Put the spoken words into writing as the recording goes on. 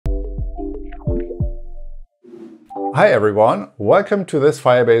Hi everyone, welcome to this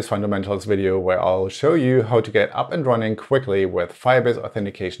Firebase Fundamentals video where I'll show you how to get up and running quickly with Firebase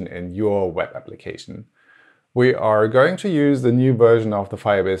Authentication in your web application. We are going to use the new version of the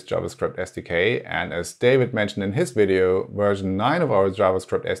Firebase JavaScript SDK, and as David mentioned in his video, version 9 of our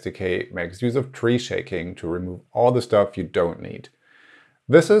JavaScript SDK makes use of tree shaking to remove all the stuff you don't need.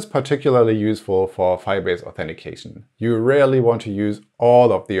 This is particularly useful for Firebase Authentication. You rarely want to use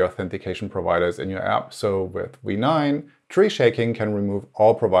all of the authentication providers in your app, so with v9, tree shaking can remove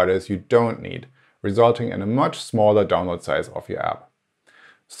all providers you don't need, resulting in a much smaller download size of your app.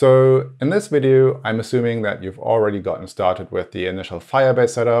 So in this video, I'm assuming that you've already gotten started with the initial Firebase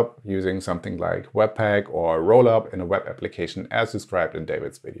setup using something like Webpack or Rollup in a web application as described in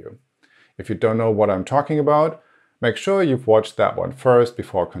David's video. If you don't know what I'm talking about, make sure you've watched that one first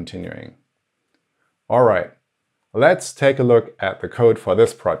before continuing. All right, let's take a look at the code for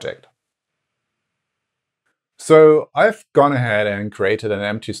this project. So I've gone ahead and created an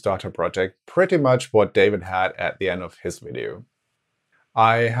empty starter project, pretty much what David had at the end of his video.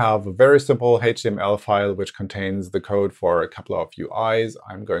 I have a very simple HTML file which contains the code for a couple of UIs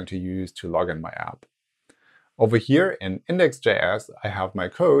I'm going to use to log in my app. Over here in index.js, I have my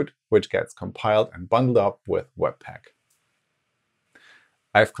code, which gets compiled and bundled up with Webpack.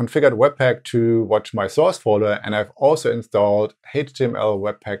 I've configured Webpack to watch my source folder, and I've also installed HTML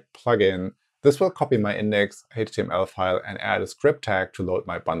Webpack plugin. This will copy my index HTML file and add a script tag to load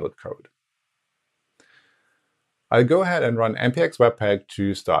my bundled code. I'll go ahead and run npx webpack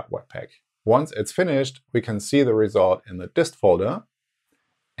to start Webpack. Once it's finished, we can see the result in the dist folder.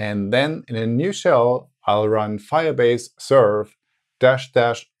 And then in a new shell, I'll run firebase serve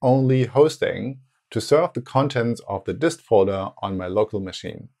 -- only hosting to serve the contents of the dist folder on my local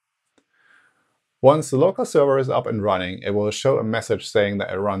machine. Once the local server is up and running, it will show a message saying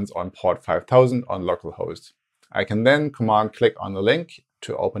that it runs on port 5000 on localhost. I can then command click on the link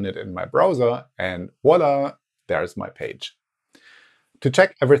to open it in my browser, and voila, there's my page. To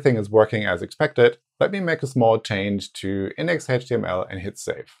check everything is working as expected, let me make a small change to index.html and hit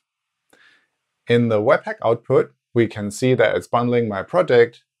save. In the Webpack output, we can see that it's bundling my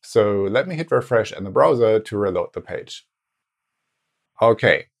project, so let me hit refresh in the browser to reload the page.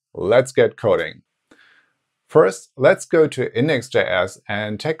 OK, let's get coding. First, let's go to index.js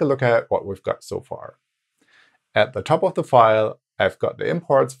and take a look at what we've got so far. At the top of the file, I've got the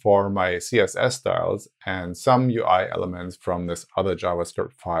imports for my CSS styles and some UI elements from this other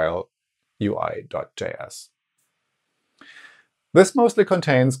JavaScript file, ui.js. This mostly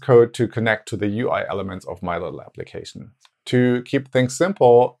contains code to connect to the UI elements of my little application. To keep things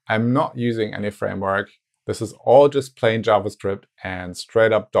simple, I'm not using any framework. This is all just plain JavaScript and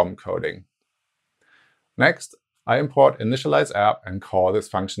straight-up DOM coding. Next, I import Initialise app and call this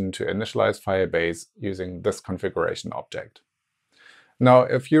function to initialize Firebase using this configuration object. Now,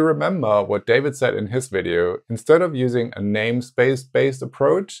 if you remember what David said in his video, instead of using a namespace-based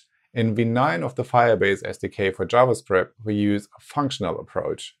approach, in v9 of the Firebase SDK for JavaScript, we use a functional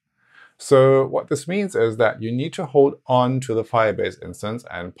approach. So what this means is that you need to hold on to the Firebase instance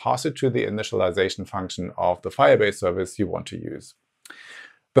and pass it to the initialization function of the Firebase service you want to use.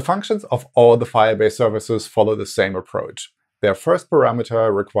 The functions of all the Firebase services follow the same approach. Their first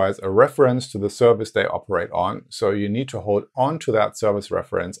parameter requires a reference to the service they operate on, so you need to hold on to that service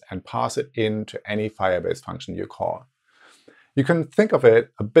reference and pass it in to any Firebase function you call. You can think of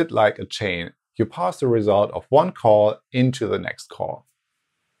it a bit like a chain. You pass the result of one call into the next call.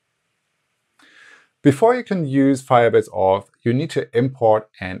 Before you can use Firebase Auth, you need to import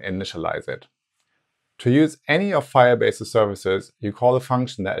and initialize it. To use any of Firebase's services, you call a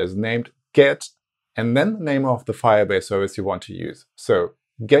function that is named get and then the name of the Firebase service you want to use. So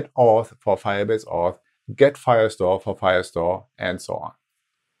get auth for Firebase Auth, get Firestore for Firestore, and so on.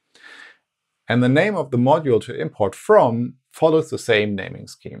 And the name of the module to import from follows the same naming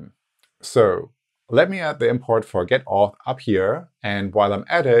scheme. So let me add the import for getAuth up here, and while I'm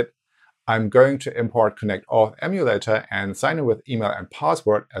at it, I'm going to import connect_auth emulator and sign in with email and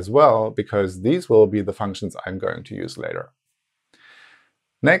password as well, because these will be the functions I'm going to use later.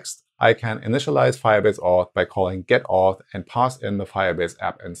 Next, I can initialize Firebase Auth by calling getAuth and pass in the Firebase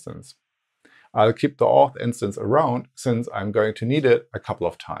app instance. I'll keep the auth instance around since I'm going to need it a couple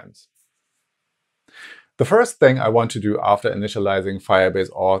of times. The first thing I want to do after initializing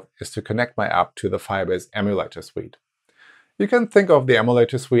Firebase Auth is to connect my app to the Firebase Emulator suite. You can think of the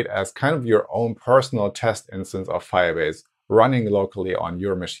Emulator suite as kind of your own personal test instance of Firebase running locally on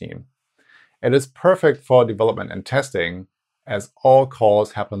your machine. It is perfect for development and testing, as all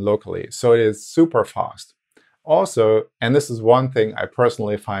calls happen locally, so it is super fast. Also, and this is one thing I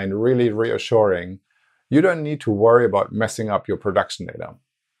personally find really reassuring, you don't need to worry about messing up your production data.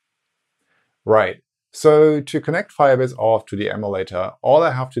 Right, so to connect Firebase Auth to the emulator, all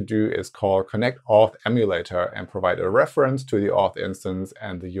I have to do is call connect Auth emulator and provide a reference to the Auth instance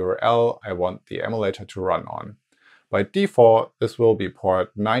and the URL I want the emulator to run on. By default, this will be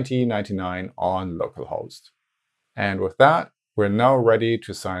port 9099 on localhost. And with that, we're now ready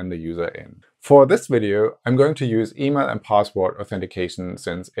to sign the user in. For this video, I'm going to use email and password authentication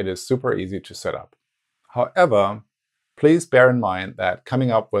since it is super easy to set up. However, please bear in mind that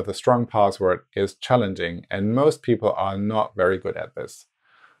coming up with a strong password is challenging and most people are not very good at this.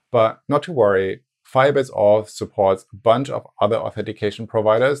 But not to worry, Firebase Auth supports a bunch of other authentication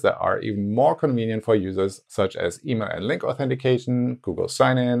providers that are even more convenient for users, such as email and link authentication, Google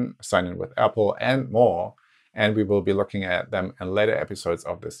Sign-in with Apple, and more. And we will be looking at them in later episodes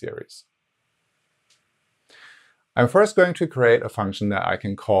of this series. I'm first going to create a function that I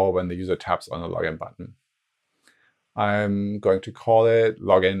can call when the user taps on the login button. I'm going to call it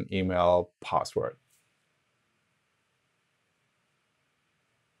login email password.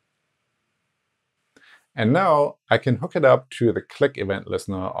 And now I can hook it up to the click event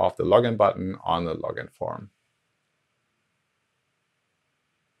listener of the login button on the login form.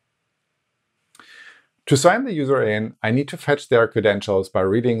 To sign the user in, I need to fetch their credentials by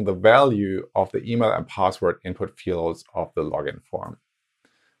reading the value of the email and password input fields of the login form.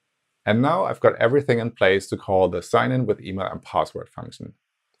 And now I've got everything in place to call the sign in with email and password function.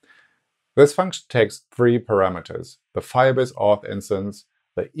 This function takes three parameters: the Firebase Auth instance,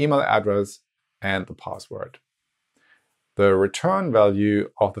 the email address, and the password. The return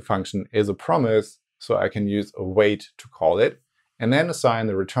value of the function is a promise, so I can use await to call it, and then assign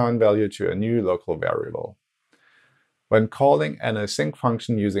the return value to a new local variable. When calling an async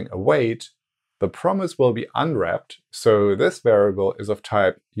function using await, the promise will be unwrapped, so this variable is of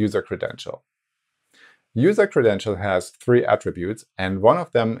type user credential. User credential has three attributes, and one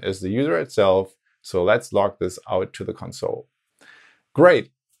of them is the user itself, so let's log this out to the console.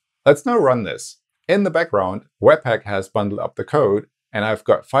 Great! Let's now run this. In the background, Webpack has bundled up the code, and I've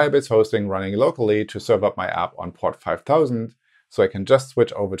got Firebase hosting running locally to serve up my app on port 5000, so I can just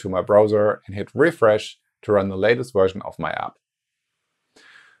switch over to my browser and hit refresh to run the latest version of my app.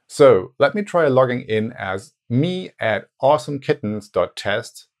 So let me try logging in as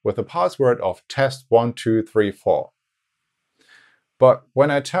me@awesomekittens.test with a password of test1234. But when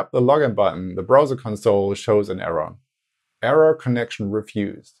I tap the login button, the browser console shows an error. Error connection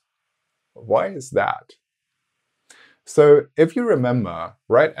refused. Why is that? So if you remember,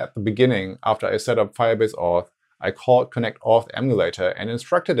 right at the beginning, after I set up Firebase Auth, I called connect Auth emulator and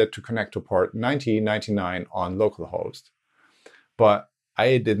instructed it to connect to port 9099 on localhost. But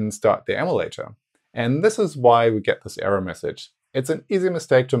I didn't start the emulator. And this is why we get this error message. It's an easy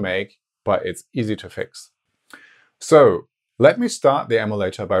mistake to make, but it's easy to fix. So let me start the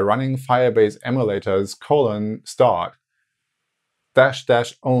emulator by running Firebase emulators :start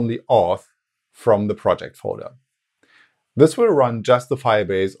 --only auth from the project folder. This will run just the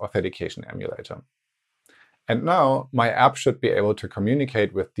Firebase Authentication emulator. And now my app should be able to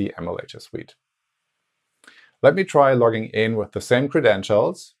communicate with the emulator suite. Let me try logging in with the same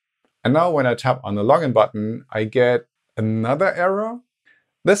credentials. And now when I tap on the login button, I get another error.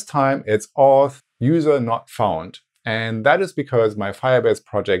 This time it's auth user not found. And that is because my Firebase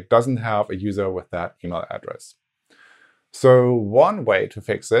project doesn't have a user with that email address. So one way to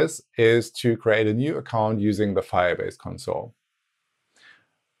fix this is to create a new account using the Firebase console.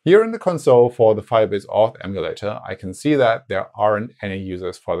 Here in the console for the Firebase Auth emulator, I can see that there aren't any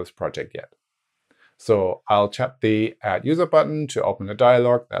users for this project yet. So I'll tap the Add User button to open a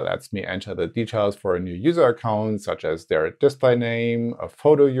dialog that lets me enter the details for a new user account, such as their display name, a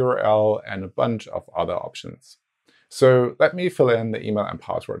photo URL, and a bunch of other options. So let me fill in the email and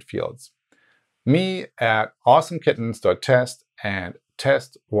password fields. me@awesomekittens.test and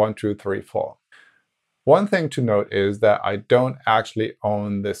test1234. One thing to note is that I don't actually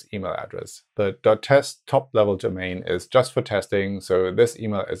own this email address. The .test top-level domain is just for testing, so this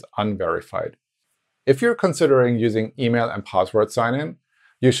email is unverified. If you're considering using email and password sign-in,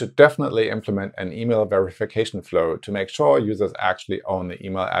 you should definitely implement an email verification flow to make sure users actually own the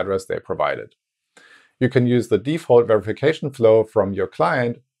email address they provided. You can use the default verification flow from your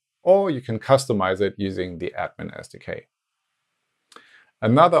client, or you can customize it using the admin SDK.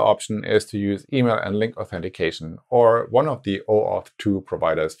 Another option is to use email and link authentication, or one of the OAuth 2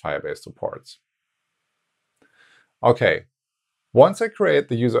 providers Firebase supports. OK, once I create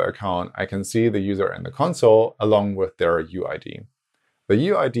the user account, I can see the user in the console along with their UID. The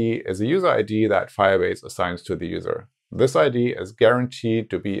UID is a user ID that Firebase assigns to the user. This ID is guaranteed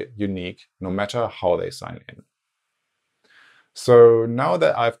to be unique no matter how they sign in. So now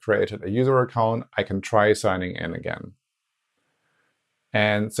that I've created a user account, I can try signing in again.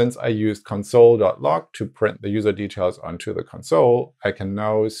 And since I used console.log to print the user details onto the console, I can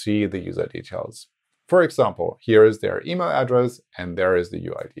now see the user details. For example, here is their email address and there is the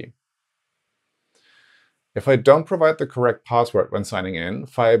UID. If I don't provide the correct password when signing in,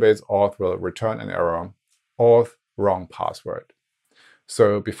 Firebase Auth will return an error, auth wrong password.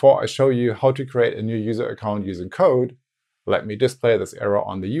 So before I show you how to create a new user account using code, let me display this error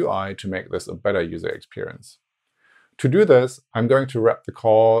on the UI to make this a better user experience. To do this, I'm going to wrap the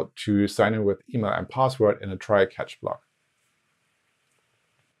call to sign in with email and password in a try-catch block.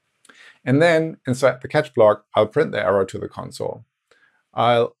 And then inside the catch block, I'll print the error to the console.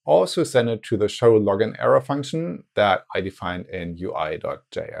 I'll also send it to the show login error function that I defined in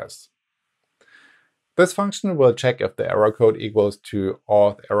UI.js. This function will check if the error code equals to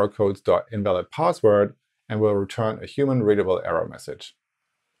auth errorcodes.invalidPassword and will return a human-readable error message.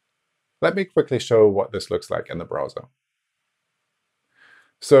 Let me quickly show what this looks like in the browser.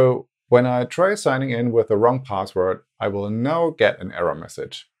 So when I try signing in with the wrong password, I will now get an error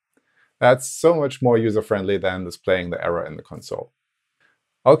message. That's so much more user-friendly than displaying the error in the console.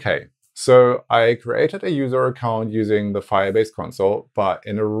 OK, so I created a user account using the Firebase console, but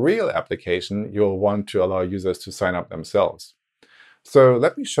in a real application, you'll want to allow users to sign up themselves. So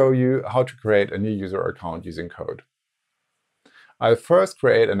let me show you how to create a new user account using code. I'll first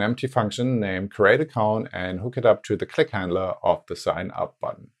create an empty function named createAccount and hook it up to the click handler of the Sign Up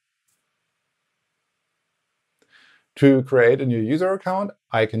button. To create a new user account,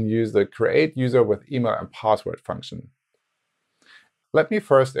 I can use the createUserWithEmail&Password function. Let me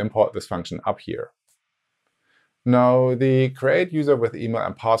first import this function up here. Now, the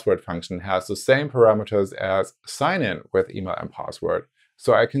createUserWithEmail&Password function has the same parameters as sign in with email and password.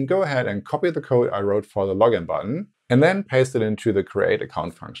 So I can go ahead and copy the code I wrote for the login button and then paste it into the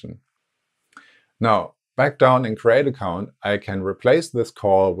createAccount function. Now, back down in createAccount, I can replace this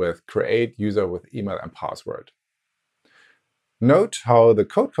call with createUserWithEmail&Password. Note how the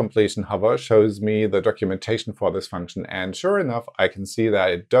code completion hover shows me the documentation for this function, and sure enough, I can see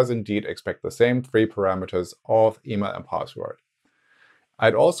that it does indeed expect the same three parameters of email and password.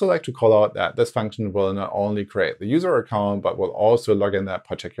 I'd also like to call out that this function will not only create the user account, but will also log in that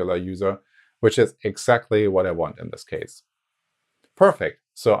particular user, which is exactly what I want in this case. Perfect,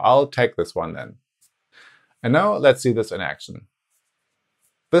 so I'll take this one then. And now let's see this in action.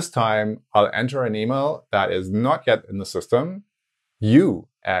 This time, I'll enter an email that is not yet in the system,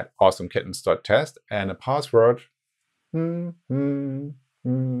 you@awesomekittens.test, and a password. And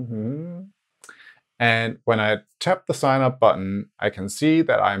when I tap the sign up button, I can see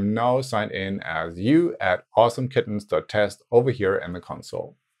that I'm now signed in as you@awesomekittens.test over here in the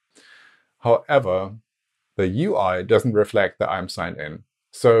console. However, the UI doesn't reflect that I'm signed in,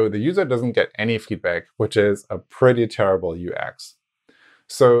 so the user doesn't get any feedback, which is a pretty terrible UX.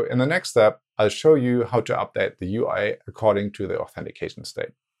 So in the next step, I'll show you how to update the UI according to the authentication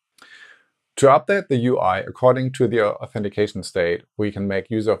state. To update the UI according to the authentication state, we can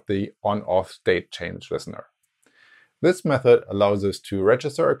make use of the onAuth state change listener. This method allows us to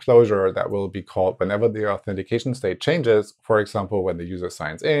register a closure that will be called whenever the authentication state changes, for example, when the user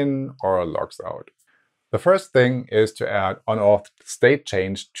signs in or logs out. The first thing is to add onAuth state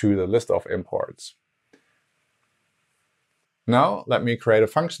change to the list of imports. Now let me create a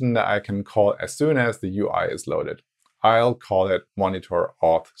function that I can call as soon as the UI is loaded. I'll call it monitor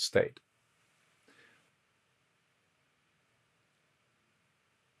auth state.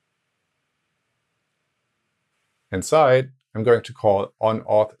 Inside, I'm going to call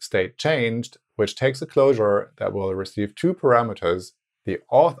onAuth state changed, which takes a closure that will receive two parameters, the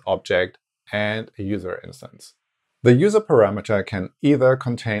auth object and a user instance. The user parameter can either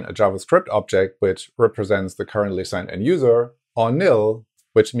contain a JavaScript object, which represents the currently signed in user, or nil,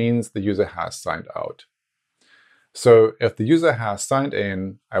 which means the user has signed out. So if the user has signed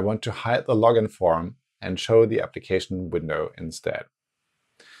in, I want to hide the login form and show the application window instead.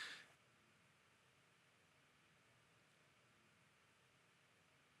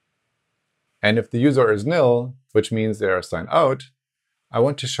 And if the user is nil, which means they are signed out, I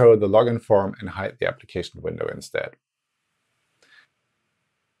want to show the login form and hide the application window instead.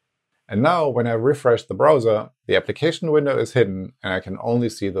 And now when I refresh the browser, the application window is hidden and I can only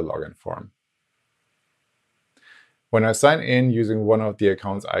see the login form. When I sign in using one of the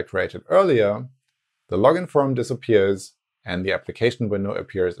accounts I created earlier, the login form disappears and the application window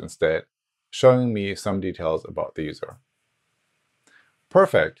appears instead, showing me some details about the user.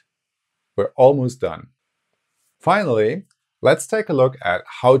 Perfect. We're almost done. Finally, let's take a look at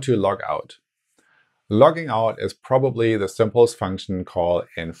how to log out. Logging out is probably the simplest function call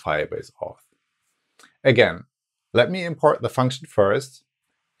in Firebase Auth. Again, let me import the function first,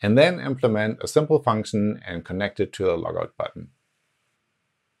 and then implement a simple function and connect it to the logout button.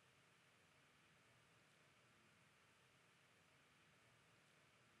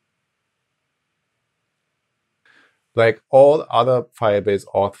 Like all other Firebase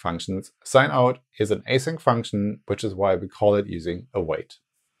Auth functions, signout is an async function, which is why we call it using await.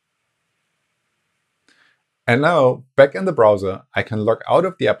 And now, back in the browser, I can log out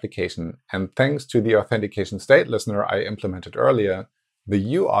of the application, and thanks to the authentication state listener I implemented earlier,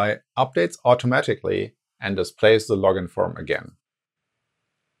 the UI updates automatically and displays the login form again.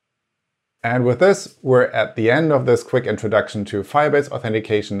 And with this, we're at the end of this quick introduction to Firebase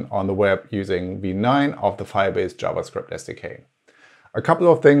Authentication on the web using v9 of the Firebase JavaScript SDK. A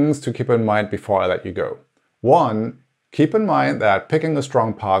couple of things to keep in mind before I let you go. One, keep in mind that picking a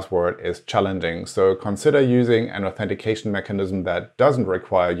strong password is challenging, so consider using an authentication mechanism that doesn't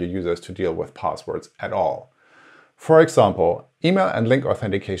require your users to deal with passwords at all. For example, email and link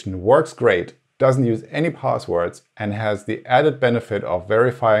authentication works great, doesn't use any passwords, and has the added benefit of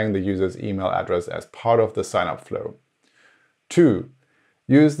verifying the user's email address as part of the sign-up flow. 2.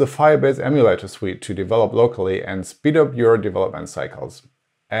 Use the Firebase Emulator suite to develop locally and speed up your development cycles.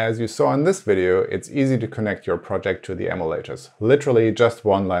 As you saw in this video, it's easy to connect your project to the emulators, literally just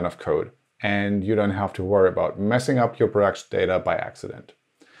one line of code, and you don't have to worry about messing up your production data by accident.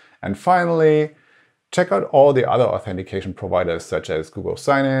 And finally, check out all the other authentication providers such as Google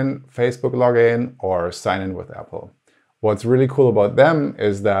Sign-In, Facebook Login, or Sign-In with Apple. What's really cool about them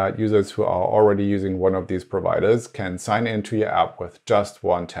is that users who are already using one of these providers can sign into your app with just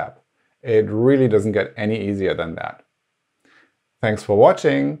one tap. It really doesn't get any easier than that. Thanks for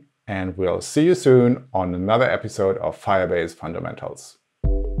watching, and we'll see you soon on another episode of Firebase Fundamentals.